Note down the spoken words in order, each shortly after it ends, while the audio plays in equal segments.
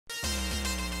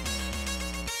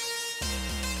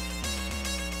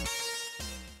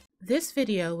This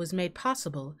video was made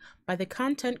possible by the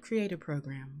Content Creator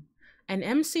Program. An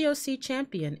MCOC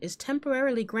champion is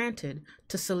temporarily granted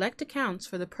to select accounts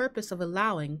for the purpose of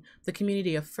allowing the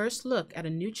community a first look at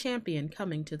a new champion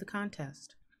coming to the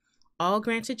contest. All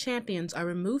granted champions are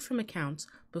removed from accounts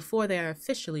before they are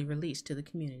officially released to the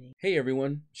community. Hey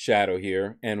everyone, Shaedow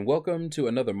here, and welcome to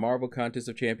another Marvel Contest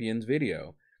of Champions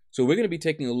video. So we're going to be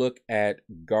taking a look at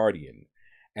Guardian,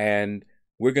 and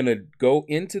we're going to go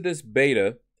into this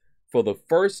beta for the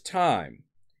first time.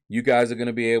 You guys are going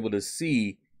to be able to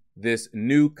see this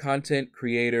new content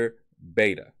creator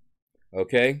beta.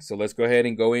 Okay, so let's go ahead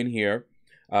and go in here.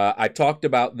 I talked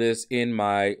about this in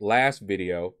my last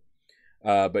video,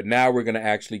 but now we're going to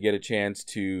actually get a chance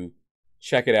to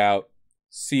check it out,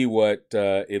 see what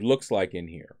it looks like in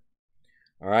here.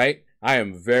 All right, I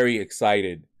am very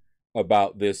excited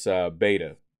about this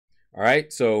beta. All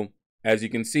right, so as you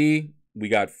can see, we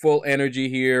got full energy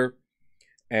here,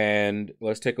 and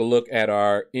let's take a look at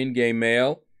our in-game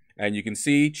mail, and you can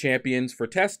see champions for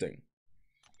testing.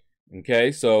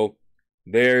 Okay, so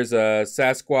there's a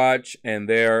Sasquatch, and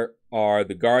there are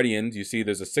the Guardians. You see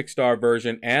there's a 6-star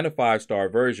version and a 5-star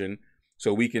version,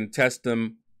 so we can test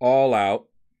them all out.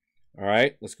 All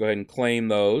right, let's go ahead and claim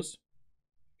those.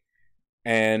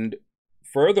 And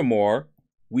furthermore,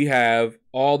 we have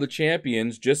all the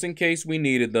champions just in case we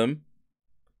needed them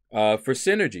for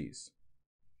synergies.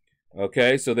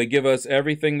 Okay, so they give us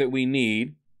everything that we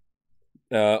need,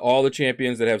 all the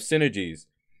champions that have synergies.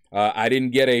 I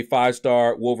didn't get a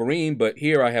 5-star Wolverine, but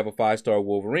here I have a 5-star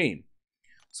Wolverine.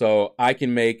 So I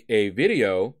can make a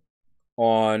video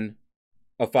on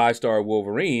a 5-star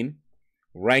Wolverine,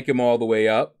 rank him all the way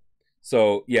up.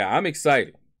 So yeah, I'm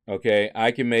excited. Okay,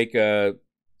 I can make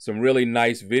some really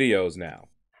nice videos now.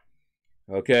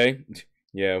 Okay,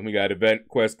 yeah, we got event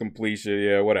quest completion,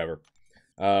 yeah, whatever.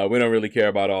 We don't really care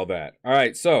about all that. All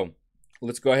right, so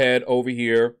let's go ahead over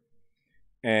here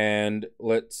and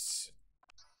let's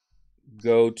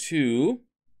go to,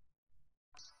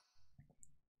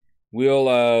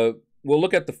 we'll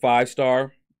look at the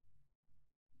 5-star,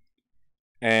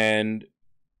 and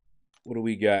what do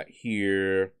we got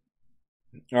here?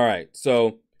 All right,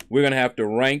 so we're gonna have to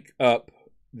rank up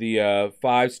the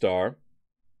 5-star.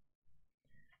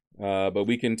 But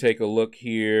we can take a look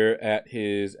here at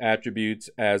his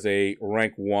attributes as a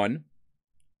rank 1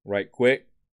 right quick.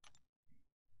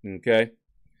 Okay,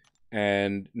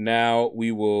 and now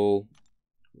we will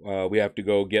we have to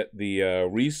go get the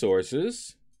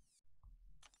resources.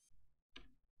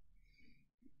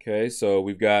 Okay, so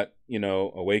we've got, you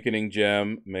know, Awakening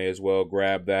Gem. May as well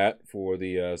grab that for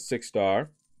the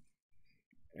 6-star,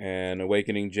 and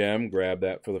Awakening Gem, grab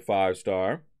that for the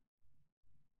 5-star.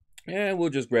 And we'll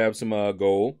just grab some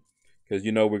gold, because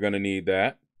you know we're going to need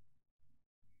that.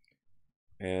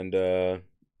 And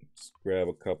let's grab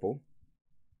a couple.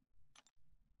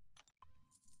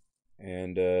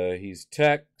 And he's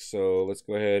tech, so let's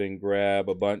go ahead and grab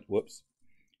a bunch. Whoops.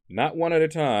 Not one at a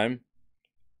time.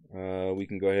 We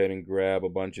can go ahead and grab a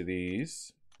bunch of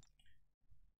these.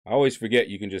 I always forget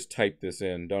you can just type this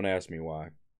in. Don't ask me why.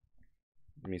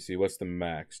 Let me see. What's the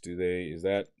max? Is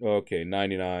that? Okay,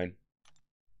 99.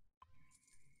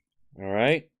 All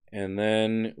right, and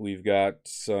then we've got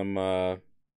some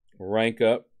rank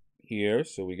up here.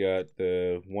 So we got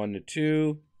the 1 to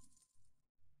 2,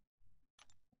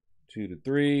 2 to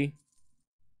 3,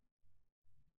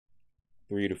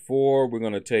 3 to 4. We're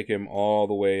going to take him all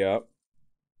the way up.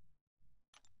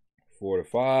 4 to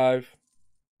 5.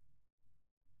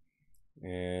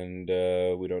 And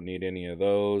we don't need any of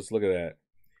those. Look at that.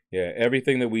 Yeah,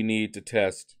 everything that we need to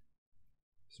test.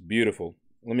 It's beautiful.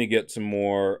 Let me get some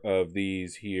more of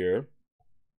these here.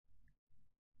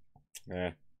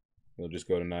 We'll just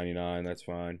go to 99. That's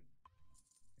fine.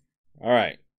 All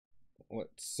right.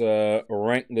 Let's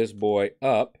rank this boy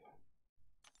up.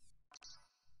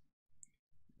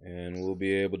 And we'll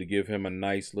be able to give him a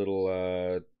nice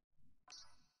little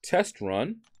test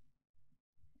run.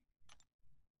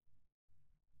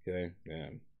 Okay, yeah.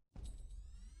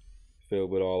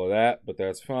 Filled with all of that, but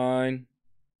that's fine.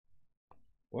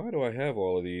 Why do I have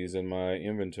all of these in my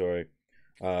inventory?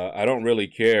 I don't really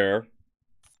care.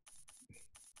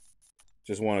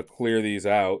 Just want to clear these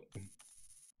out.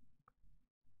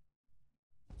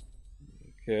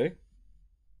 Okay.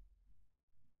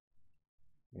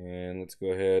 And let's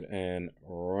go ahead and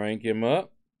rank him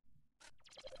up.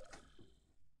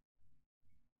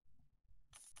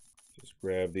 Just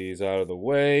grab these out of the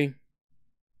way.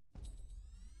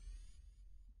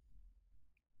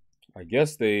 I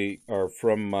guess they are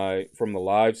from the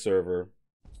live server.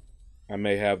 I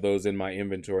may have those in my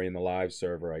inventory in the live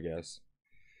server, I guess.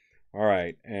 All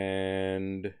right,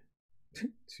 and 2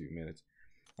 minutes.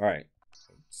 All right.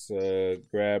 Let's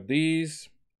grab these.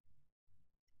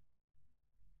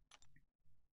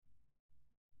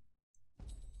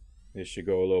 This should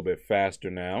go a little bit faster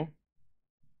now.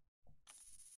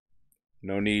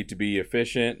 No need to be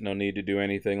efficient. No need to do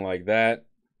anything like that.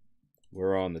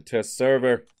 We're on the test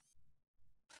server.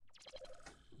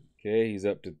 Okay, he's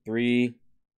up to 3.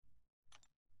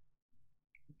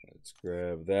 Let's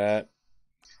grab that.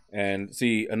 And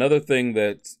see, another thing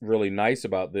that's really nice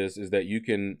about this is that you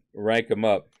can rank them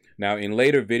up. Now, in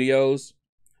later videos,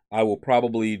 I will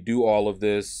probably do all of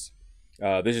this.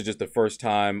 This is just the first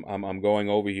time I'm going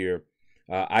over here.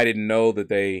 I didn't know that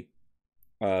they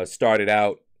started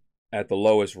out at the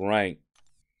lowest rank,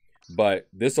 but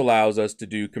this allows us to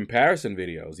do comparison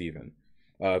videos even.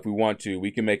 If we want to,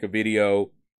 we can make a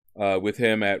video with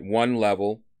him at 1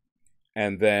 level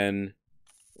and then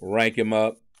rank him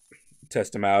up,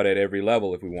 test him out at every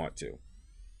level if we want to.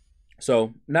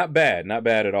 So not bad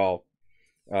at all.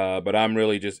 But I'm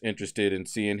really just interested in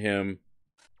seeing him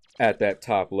at that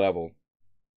top level.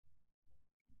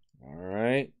 All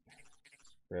right,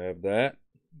 grab that.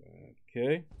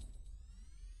 Okay.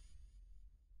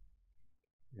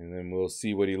 And then we'll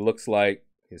see what he looks like,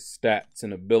 his stats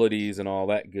and abilities and all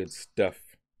that good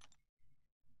stuff.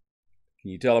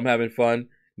 Can you tell I'm having fun?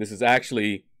 This is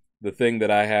actually the thing that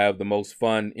I have the most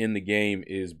fun in the game,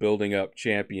 is building up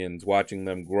champions, watching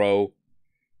them grow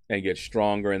and get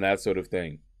stronger and that sort of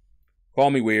thing. Call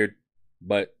me weird,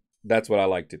 but that's what I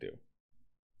like to do.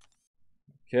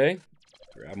 Okay,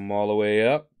 grab them all the way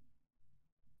up.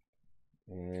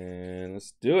 And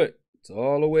let's do it. It's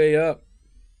all the way up.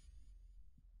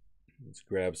 Let's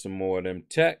grab some more of them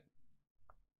tech.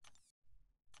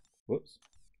 Whoops.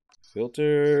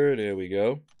 Filter, there we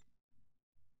go.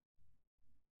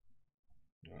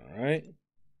 All right.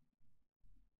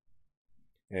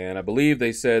 And I believe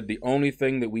they said the only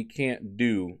thing that we can't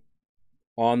do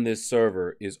on this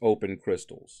server is open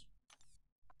crystals.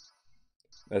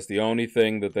 That's the only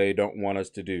thing that they don't want us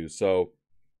to do. So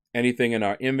anything in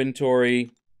our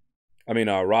inventory,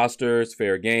 our rosters,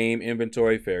 fair game.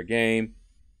 Inventory, fair game.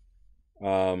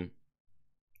 All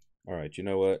right, you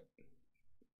know what?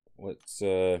 Let's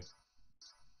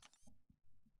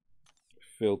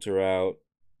filter out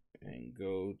and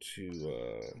go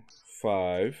to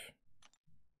 5,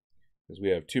 because we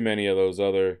have too many of those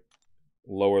other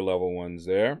lower level ones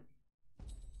there.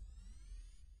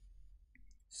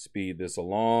 Speed this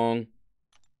along.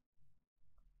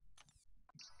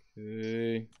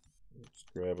 Okay, let's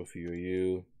grab a few of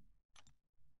you.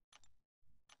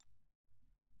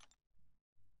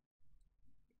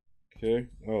 Okay,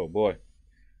 oh boy,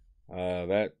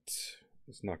 that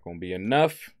is not going to be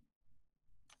enough.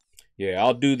 Yeah,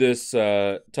 I'll do this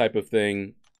type of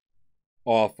thing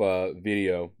off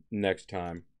video next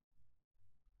time.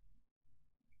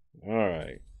 All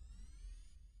right.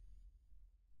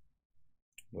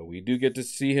 But we do get to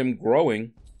see him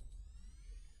growing.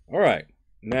 All right,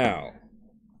 now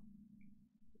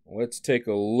let's take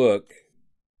a look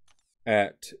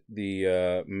at the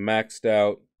maxed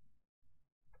out.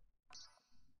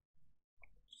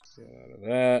 Let's get out of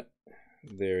that.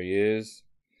 There he is.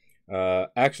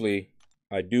 Actually,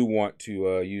 I do want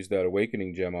to use that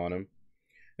awakening gem on him.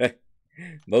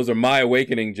 Those are my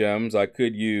awakening gems I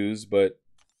could use, but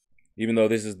even though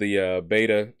this is the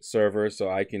beta server, so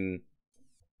I can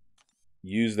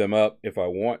use them up if I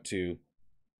want to.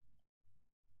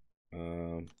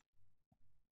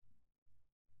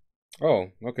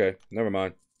 Oh, okay, never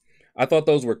mind. I thought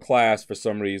those were class for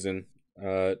some reason.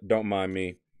 Don't mind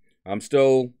me. I'm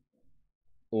still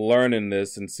learning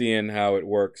this and seeing how it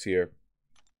works here.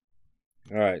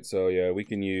 All right, so yeah, we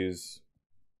can use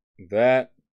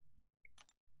that.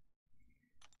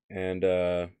 And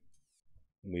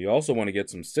we also want to get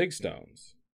some sig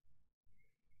stones.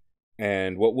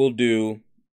 And what we'll do,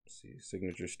 let's see,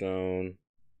 signature stone.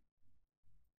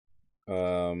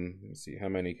 Let's see, how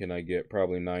many can I get?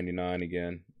 Probably 99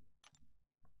 again.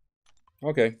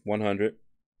 Okay, 100.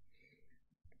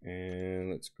 And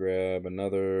let's grab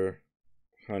another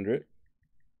 100.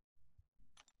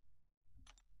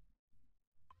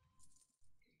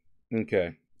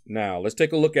 Okay, now let's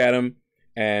take a look at them.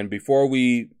 And before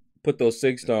we put those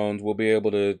sig stones, we'll be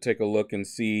able to take a look and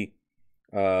see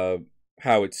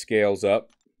how it scales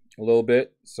up a little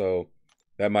bit. So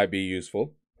that might be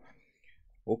useful.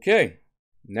 Okay,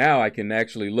 now I can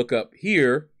actually look up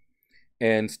here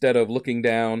instead of looking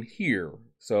down here.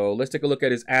 So let's take a look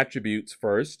at his attributes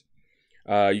first.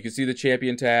 You can see the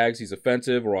champion tags. He's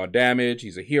offensive, raw damage.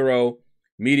 He's a hero,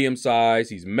 medium size.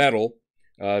 He's metal.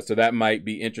 So that might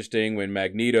be interesting when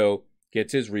Magneto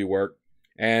gets his rework.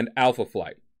 And alpha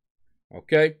flight.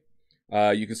 Okay.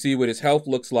 You can see what his health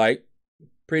looks like.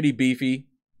 Pretty beefy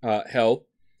health.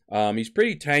 He's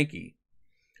pretty tanky.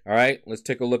 All right. Let's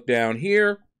take a look down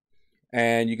here.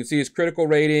 And you can see his critical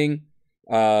rating,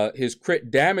 his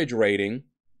crit damage rating.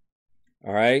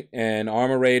 All right. And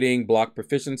armor rating, block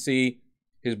proficiency.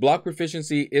 His block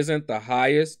proficiency isn't the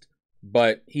highest,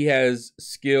 but he has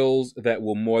skills that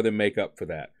will more than make up for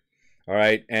that. All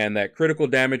right. And that critical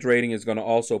damage rating is going to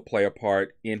also play a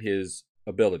part in his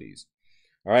abilities.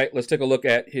 All right. Let's take a look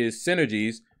at his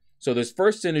synergies. So this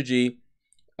first synergy,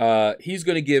 he's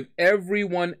going to give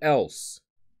everyone else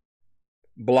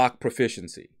block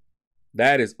proficiency.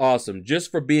 That is awesome. Just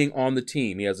for being on the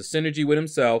team. He has a synergy with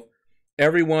himself.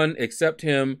 Everyone except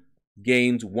him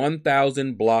gains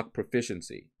 1,000 block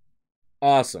proficiency.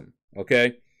 Awesome.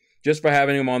 Okay. Just for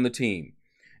having him on the team.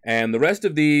 And the rest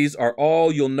of these are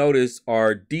all, you'll notice,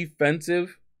 are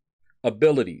defensive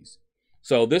abilities.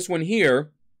 So this one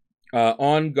here,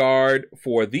 on guard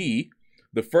for the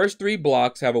first 3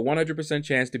 blocks have a 100%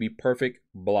 chance to be perfect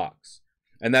blocks.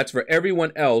 And that's for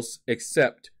everyone else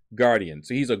except Guardian.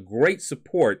 So he's a great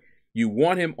support. You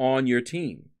want him on your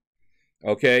team.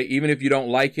 Okay, even if you don't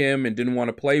like him and didn't want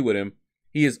to play with him,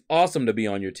 he is awesome to be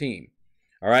on your team.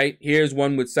 All right, here's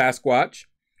one with Sasquatch.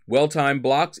 Well-timed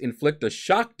blocks inflict a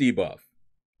shock debuff.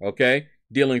 Okay,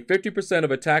 dealing 50% of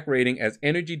attack rating as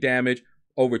energy damage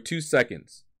over 2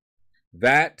 seconds.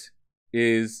 That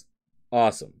is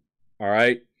awesome. All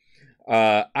right,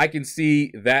 I can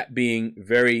see that being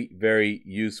very, very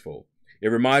useful. It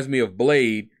reminds me of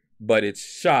Blade, but it's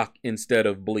shock instead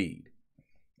of bleed.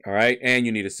 All right, and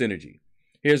you need a synergy.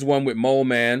 Here's one with Mole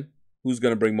Man. Who's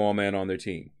going to bring Mole Man on their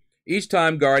team? Each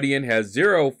time Guardian has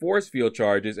 0 force field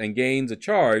charges and gains a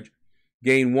charge,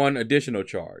 gain 1 additional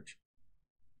charge.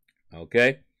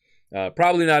 Okay,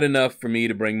 probably not enough for me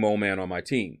to bring Mole Man on my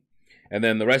team. And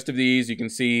then the rest of these, you can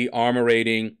see armor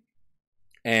rating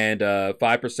and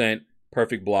 5%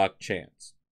 perfect block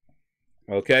chance.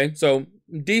 Okay, so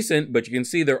decent, but you can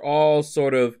see they're all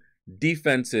sort of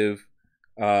defensive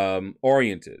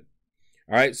oriented.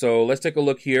 All right, so let's take a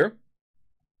look here.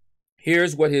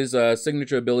 Here's what his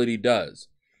signature ability does.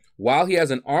 While he has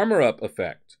an armor up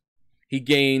effect, he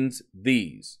gains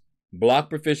these: block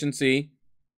proficiency,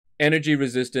 energy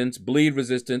resistance, bleed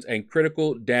resistance, and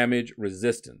critical damage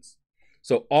resistance.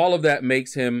 So all of that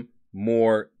makes him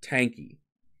more tanky.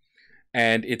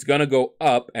 And it's going to go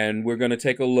up, and we're going to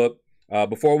take a look.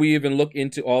 Before we even look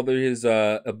into all of his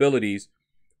abilities,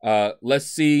 let's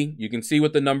see. You can see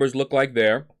what the numbers look like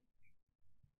there.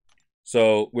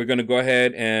 So we're going to go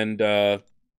ahead and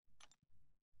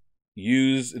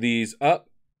use these up.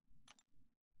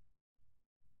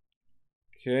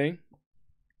 Okay.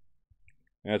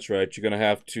 That's right. You're going to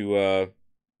have to,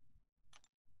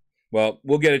 well,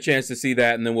 we'll get a chance to see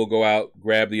that, and then we'll go out,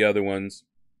 grab the other ones.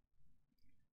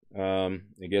 I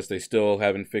guess they still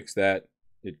haven't fixed that.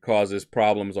 It causes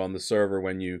problems on the server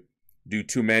when you do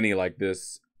too many like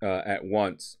this at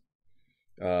once.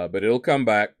 But it'll come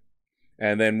back.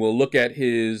 And then we'll look at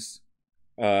his,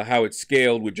 how it's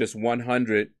scaled with just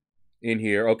 100 in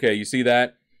here. Okay, you see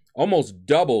that? Almost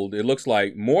doubled. It looks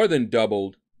like more than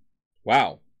doubled.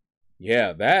 Wow.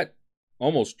 Yeah, that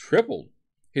almost tripled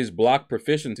his block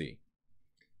proficiency.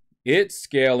 It's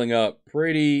scaling up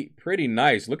pretty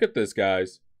nice. Look at this,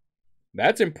 guys.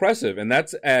 That's impressive, and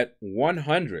that's at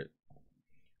 100.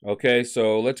 Okay,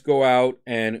 so let's go out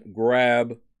and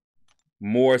grab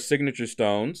more signature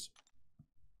stones.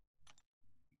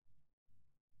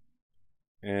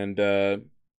 And don't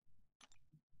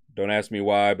ask me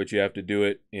why, but you have to do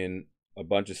it in a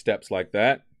bunch of steps like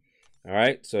that. All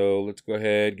right, so let's go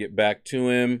ahead, get back to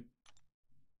him.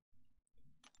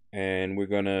 And we're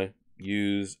going to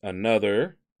use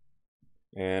another.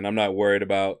 And I'm not worried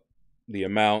about the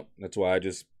amount. That's why I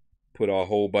just put a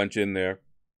whole bunch in there,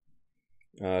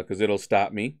 because it'll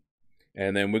stop me.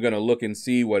 And then we're going to look and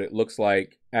see what it looks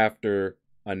like after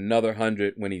another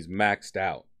 100 when he's maxed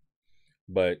out.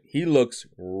 But he looks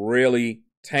really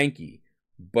tanky,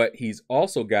 but he's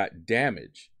also got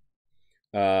damage.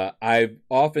 I've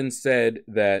often said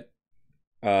that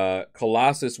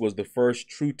Colossus was the first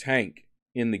true tank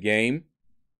in the game,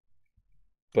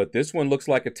 but this one looks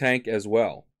like a tank as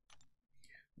well.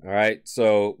 All right,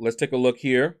 so let's take a look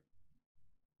here.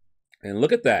 And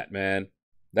look at that, man.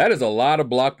 That is a lot of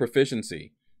block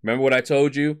proficiency. Remember what I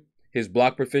told you? His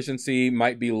block proficiency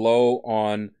might be low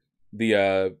on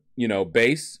the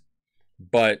base,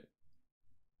 but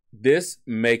this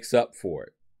makes up for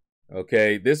it.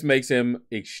 Okay, this makes him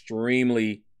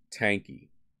extremely tanky.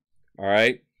 All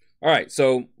right,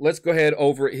 so let's go ahead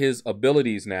over his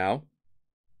abilities now.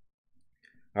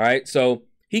 All right, so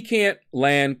he can't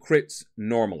land crits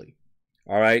normally.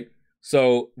 All right.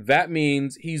 So that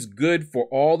means he's good for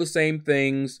all the same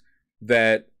things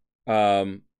that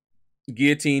Guillotine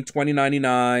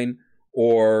 2099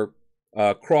 or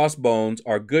Crossbones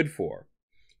are good for.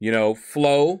 You know,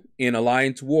 Flow in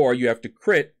Alliance War, you have to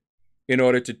crit in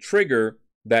order to trigger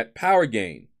that power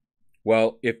gain.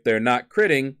 Well, if they're not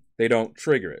critting, they don't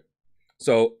trigger it.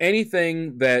 So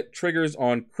anything that triggers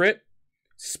on crit,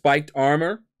 spiked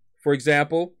armor, for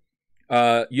example,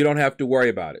 you don't have to worry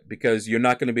about it because you're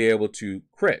not going to be able to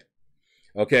crit.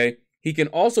 Okay? He can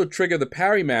also trigger the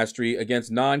parry mastery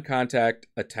against non-contact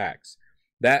attacks.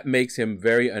 That makes him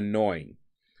very annoying.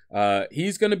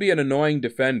 He's going to be an annoying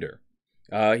defender.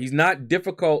 He's not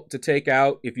difficult to take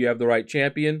out if you have the right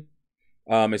champion,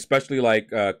 especially like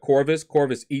Corvus.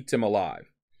 Corvus eats him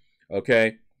alive.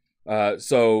 Okay?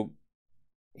 So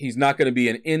he's not going to be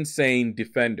an insane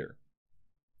defender.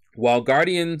 While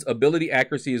Guardian's ability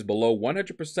accuracy is below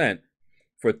 100%,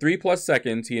 for 3+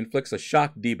 seconds, he inflicts a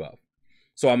shock debuff.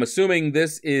 So I'm assuming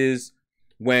this is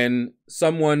when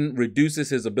someone reduces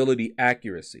his ability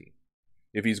accuracy.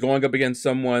 If he's going up against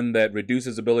someone that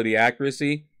reduces ability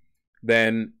accuracy,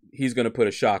 then he's going to put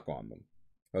a shock on them.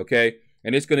 Okay?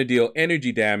 And it's going to deal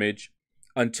energy damage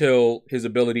until his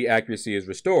ability accuracy is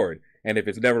restored. And if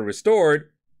it's never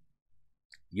restored,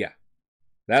 yeah,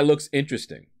 that looks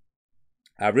interesting.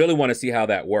 I really want to see how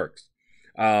that works.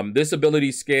 This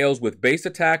ability scales with base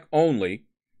attack only,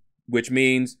 which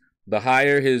means the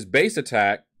higher his base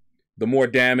attack, the more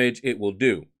damage it will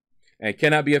do, and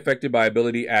cannot be affected by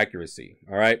ability accuracy.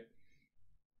 All right.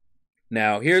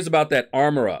 Now, here's about that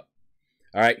armor up.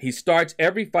 All right. He starts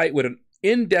every fight with an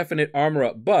indefinite armor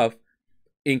up buff,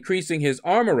 increasing his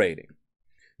armor rating.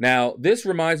 Now, this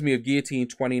reminds me of Guillotine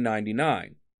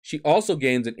 2099. She also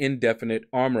gains an indefinite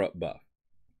armor up buff.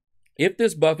 If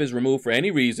this buff is removed for any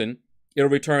reason, it'll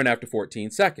return after 14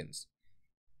 seconds.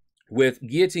 With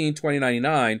Guillotine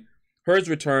 2099, hers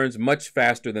returns much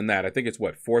faster than that. I think it's,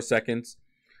 what, 4 seconds?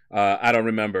 I don't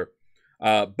remember.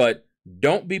 But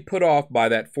don't be put off by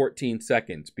that 14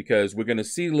 seconds because we're going to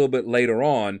see a little bit later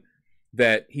on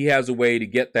that he has a way to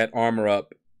get that armor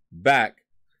up back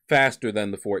faster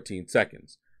than the 14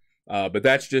 seconds. But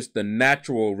that's just the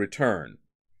natural return.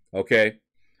 Okay?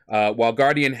 While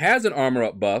Guardian has an armor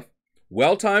up buff,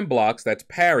 well-timed blocks, that's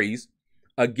parries,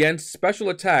 against special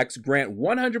attacks grant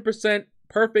 100%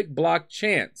 perfect block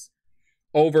chance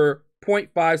over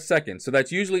 0.5 seconds. So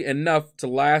that's usually enough to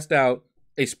last out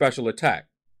a special attack.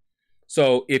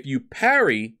 So if you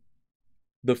parry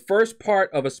the first part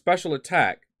of a special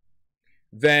attack,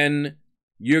 then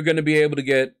you're going to be able to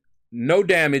get no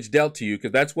damage dealt to you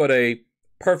because that's what a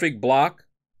perfect block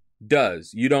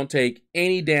does. You don't take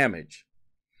any damage.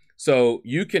 So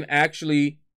you can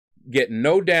actually get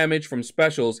no damage from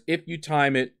specials if you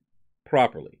time it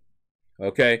properly.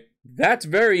 Okay, that's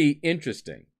very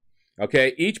interesting.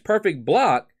 Okay, each perfect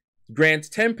block grants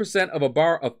 10% of a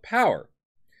bar of power.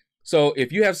 So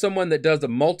if you have someone that does a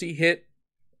multi-hit,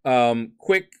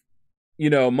 quick,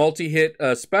 multi-hit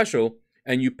special,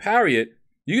 and you parry it,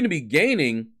 you're going to be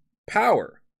gaining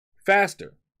power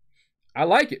faster. I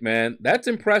like it, man. That's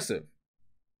impressive.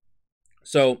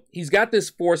 So he's got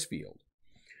this force field.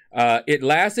 It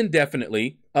lasts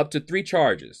indefinitely, up to 3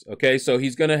 charges. Okay, so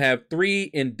he's going to have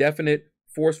 3 indefinite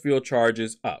force field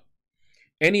charges up.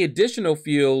 Any additional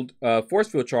force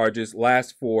field charges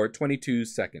last for 22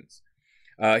 seconds.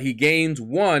 He gains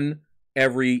 1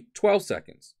 every 12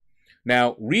 seconds.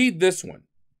 Now, read this one.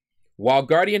 While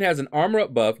Guardian has an armor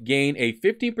up buff, gain a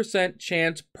 15%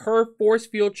 chance per force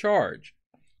field charge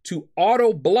to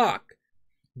auto block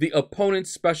the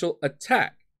opponent's special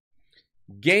attack.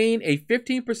 Gain a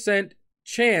 15%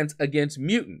 chance against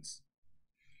mutants.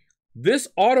 This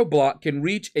auto block can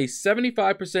reach a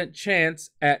 75%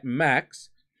 chance at max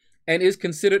and is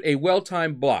considered a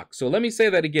well-timed block. So let me say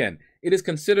that again. It is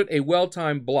considered a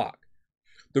well-timed block.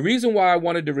 The reason why I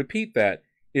wanted to repeat that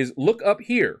is look up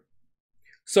here.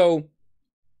 So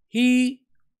he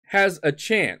has a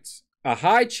chance, a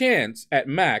high chance at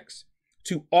max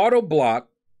to auto block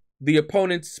the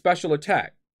opponent's special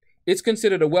attack. It's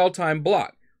considered a well-timed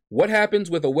block. What happens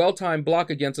with a well-timed block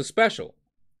against a special?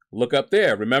 Look up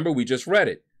there. Remember, we just read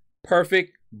it.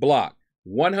 Perfect block.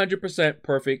 100%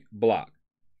 perfect block.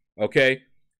 Okay?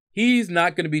 He's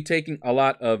not going to be taking a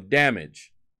lot of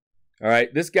damage. All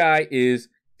right? This guy is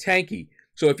tanky.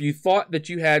 So if you thought that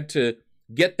you had to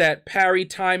get that parry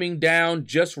timing down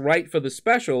just right for the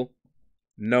special,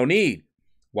 no need.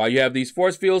 While you have these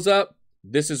force fields up,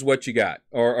 this is what you got.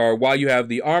 Or while you have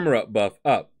the armor up buff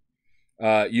up,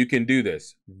 you can do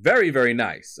this. Very, very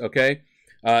nice, okay?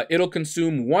 It'll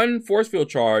consume 1 force field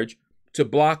charge to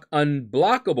block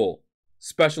unblockable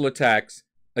special attacks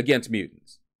against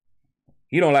mutants.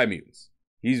 He don't like mutants.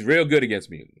 He's real good against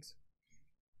mutants.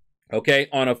 Okay,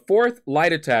 on a 4th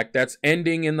light attack, that's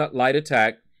ending in the light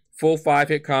attack, full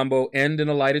 5-hit combo, end in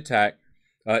a light attack,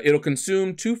 it'll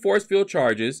consume 2 force field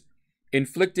charges,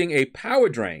 inflicting a power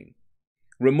drain,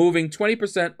 removing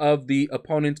 20% of the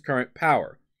opponent's current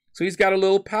power. So he's got a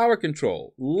little power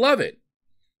control. Love it.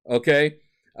 Okay,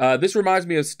 this reminds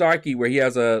me of Starkey, where he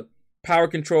has a power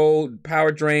control,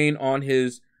 power drain on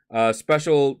his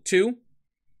special 2.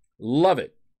 Love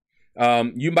it.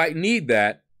 You might need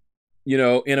that, you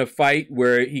know, in a fight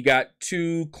where he got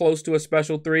too close to a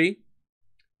special 3.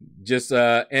 Just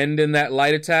end in that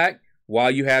light attack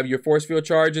while you have your force field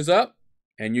charges up,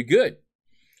 and you're good.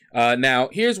 Now,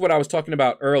 here's what I was talking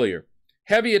about earlier.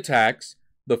 Heavy attacks,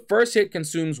 the first hit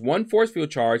consumes 1 force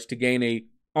field charge to gain a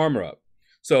armor up.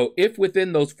 So if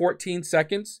within those 14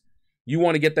 seconds, you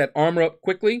want to get that armor up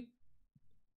quickly,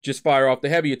 just fire off the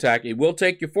heavy attack. It will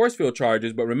take your force field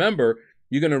charges, but remember,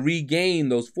 you're going to regain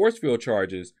those force field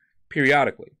charges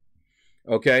periodically.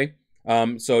 Okay?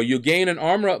 So you'll gain an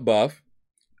armor up buff,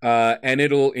 and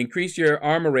it'll increase your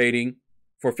armor rating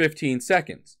for 15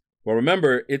 seconds. Well,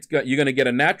 remember, you're going to get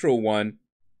a natural one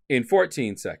in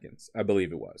 14 seconds, I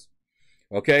believe it was.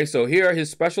 Okay, so here are his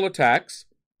special attacks.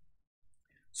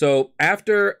 So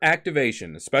after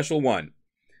activation, special 1,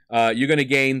 you're going to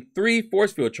gain 3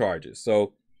 force field charges.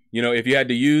 So, you know, if you had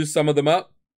to use some of them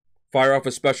up, fire off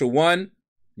a special 1,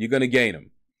 you're going to gain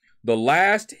them. The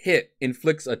last hit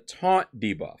inflicts a taunt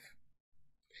debuff,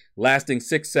 lasting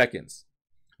 6 seconds.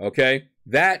 Okay,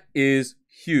 that is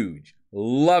huge.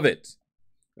 Love it.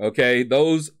 Okay,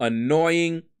 those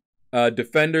annoying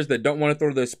defenders that don't want to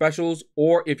throw their specials,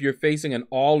 or if you're facing an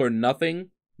all or nothing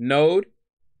node,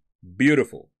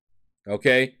 beautiful.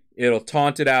 Okay, it'll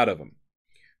taunt it out of them.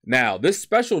 Now, this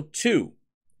special 2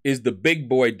 is the big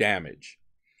boy damage.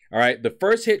 All right, the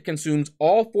first hit consumes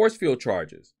all force field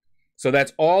charges. So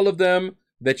that's all of them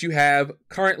that you have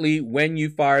currently when you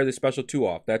fire the special 2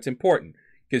 off. That's important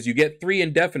because you get 3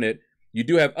 indefinite. You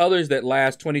do have others that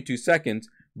last 22 seconds,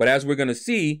 but as we're going to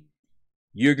see,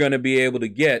 you're going to be able to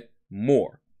get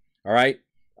more. All right.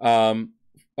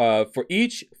 For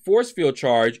each force field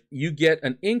charge, you get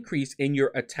an increase in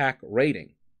your attack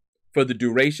rating for the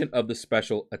duration of the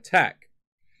special attack.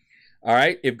 All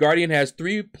right. If Guardian has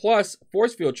 3+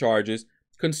 force field charges,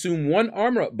 consume 1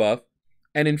 armor up buff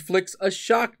and inflicts a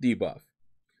shock debuff,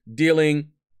 dealing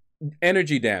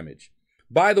energy damage.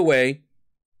 By the way,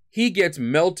 he gets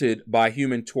melted by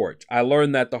Human Torch. I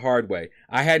learned that the hard way.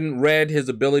 I hadn't read his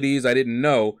abilities. I didn't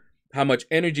know how much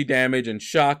energy damage and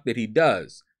shock that he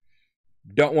does.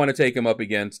 Don't want to take him up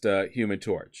against Human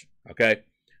Torch. Okay.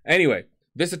 Anyway,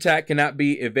 this attack cannot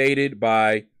be evaded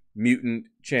by mutant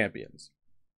champions.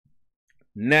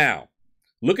 Now,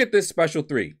 look at this special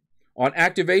 3. On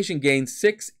activation, gain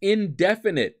 6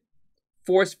 indefinite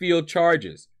force field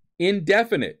charges.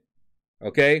 Indefinite.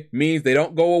 Okay? Means they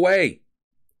don't go away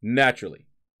naturally.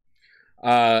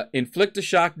 Inflict a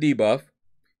shock debuff,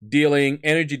 dealing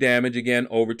energy damage again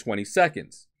over 20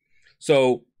 seconds.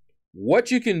 So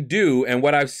what you can do, and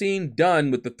what I've seen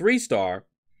done with the 3-star,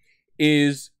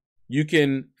 is you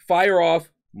can fire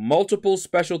off multiple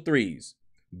special 3s,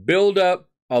 build up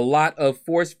a lot of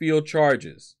force field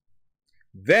charges,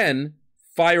 then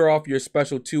fire off your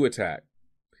special 2 attack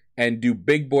and do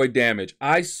big boy damage.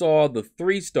 I saw the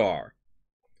 3-star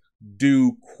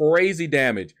do crazy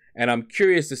damage, and I'm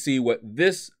curious to see what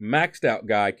this maxed out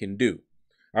guy can do.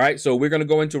 All right, so we're going to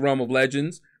go into Realm of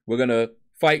Legends. We're going to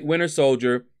fight Winter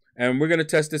Soldier, and we're going to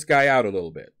test this guy out a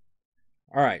little bit.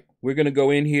 All right, we're going to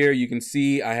go in here. You can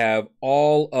see I have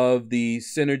all of the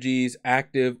synergies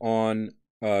active on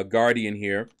Guardian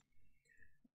here,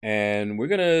 and we're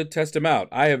going to test him out.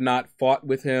 I have not fought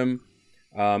with him.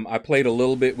 I played a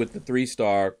little bit with the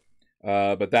 3-star,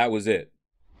 but that was it.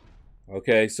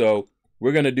 Okay, so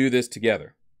we're going to do this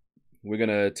together. We're going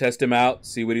to test him out,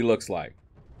 see what he looks like.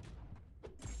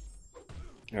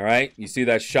 All right, you see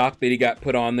that shock that he got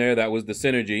put on there? That was the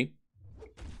synergy.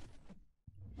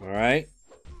 All right.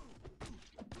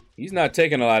 He's not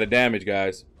taking a lot of damage,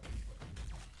 guys.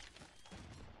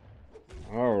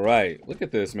 All right, look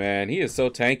at this, man. He is so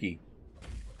tanky.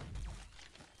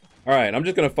 All right, I'm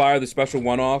just going to fire the special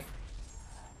 1 off,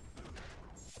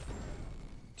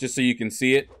 just so you can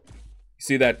see it.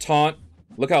 See that taunt?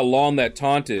 Look how long that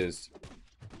taunt is.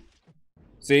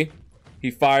 See?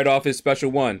 He fired off his special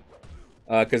 1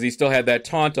 because he still had that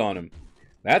taunt on him.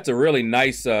 That's a really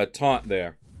nice taunt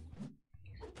there.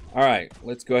 All right,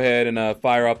 let's go ahead and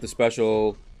fire off the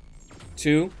special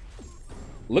 2.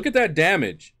 Look at that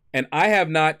damage. And I have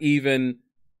not even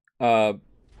I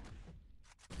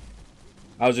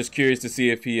was just curious to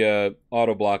see if he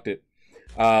auto blocked it.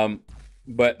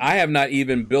 But I have not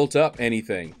even built up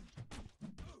anything.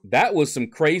 That was some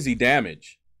crazy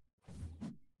damage.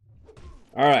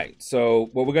 All right, so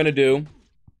what we're gonna do,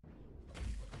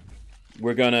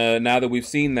 we're gonna, now that we've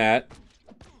seen that,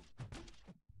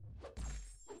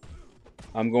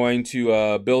 I'm going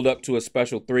to build up to a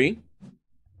special 3.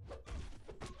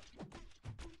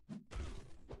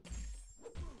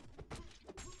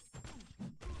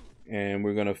 And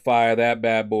we're gonna fire that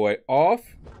bad boy off.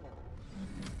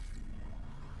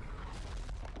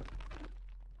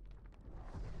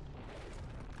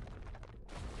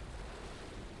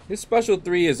 His special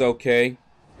 3 is okay.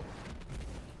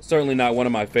 Certainly not one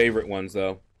of my favorite ones,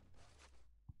 though.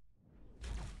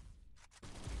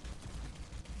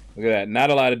 Look at that. Not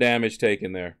a lot of damage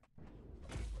taken there.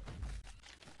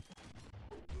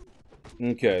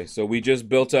 Okay, so we just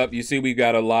built up. You see we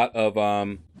got a lot of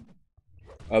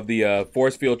the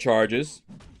force field charges.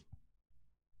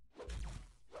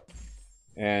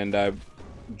 And I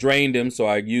drained him, so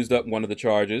I used up one of the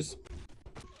charges.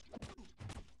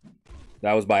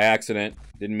 That was by accident.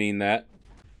 Didn't mean that.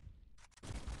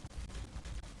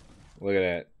 Look at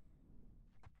that.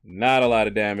 Not a lot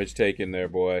of damage taken there,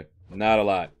 boy. Not a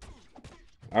lot.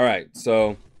 All right,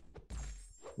 so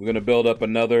we're going to build up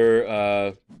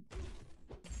another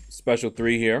special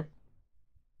 3 here.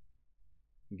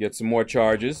 Get some more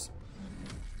charges.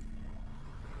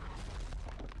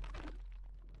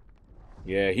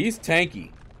 Yeah, he's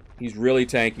tanky. He's really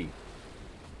tanky.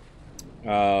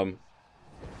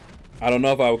 I don't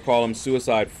know if I would call him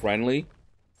suicide friendly.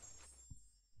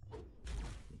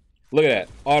 Look at that.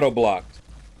 Auto blocked.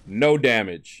 No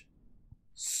damage.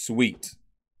 Sweet.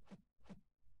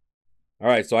 All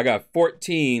right, so I got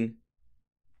 14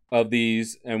 of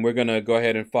these, and we're going to go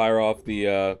ahead and fire off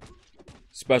the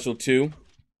special 2.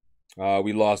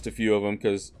 We lost a few of them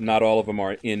because not all of them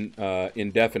are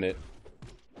indefinite.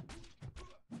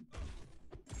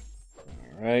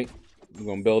 All right. We're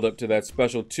going to build up to that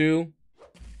special 2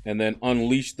 and then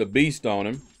unleash the beast on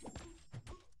him.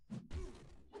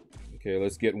 Okay,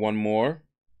 let's get one more.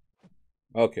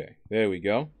 Okay, there we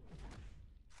go.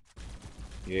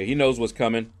 Yeah, he knows what's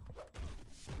coming.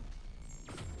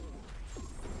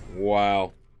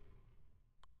 Wow.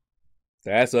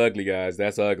 That's ugly, guys.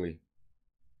 That's ugly.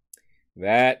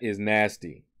 That is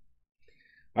nasty.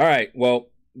 All right,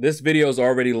 well, this video is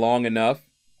already long enough.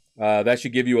 That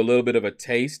should give you a little bit of a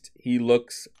taste. He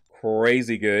looks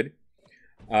crazy good.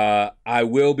 I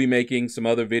will be making some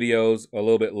other videos a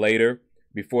little bit later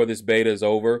before this beta is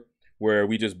over, where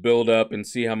we just build up and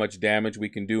see how much damage we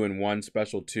can do in one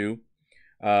special 2.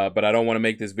 But I don't want to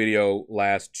make this video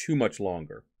last too much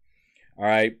longer. All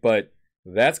right, but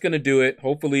that's going to do it.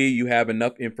 Hopefully you have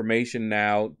enough information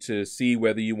now to see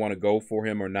whether you want to go for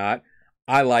him or not.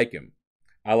 I like him.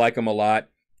 I like him a lot.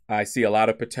 I see a lot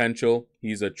of potential.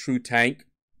 He's a true tank.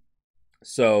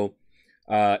 So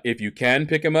if you can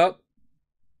pick him up,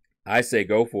 I say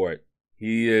go for it.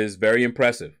 He is very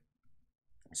impressive.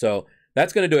 So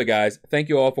that's going to do it, guys. Thank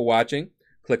you all for watching.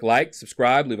 Click like,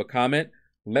 subscribe, leave a comment.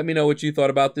 Let me know what you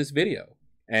thought about this video.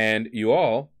 And you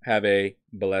all have a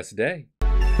blessed day.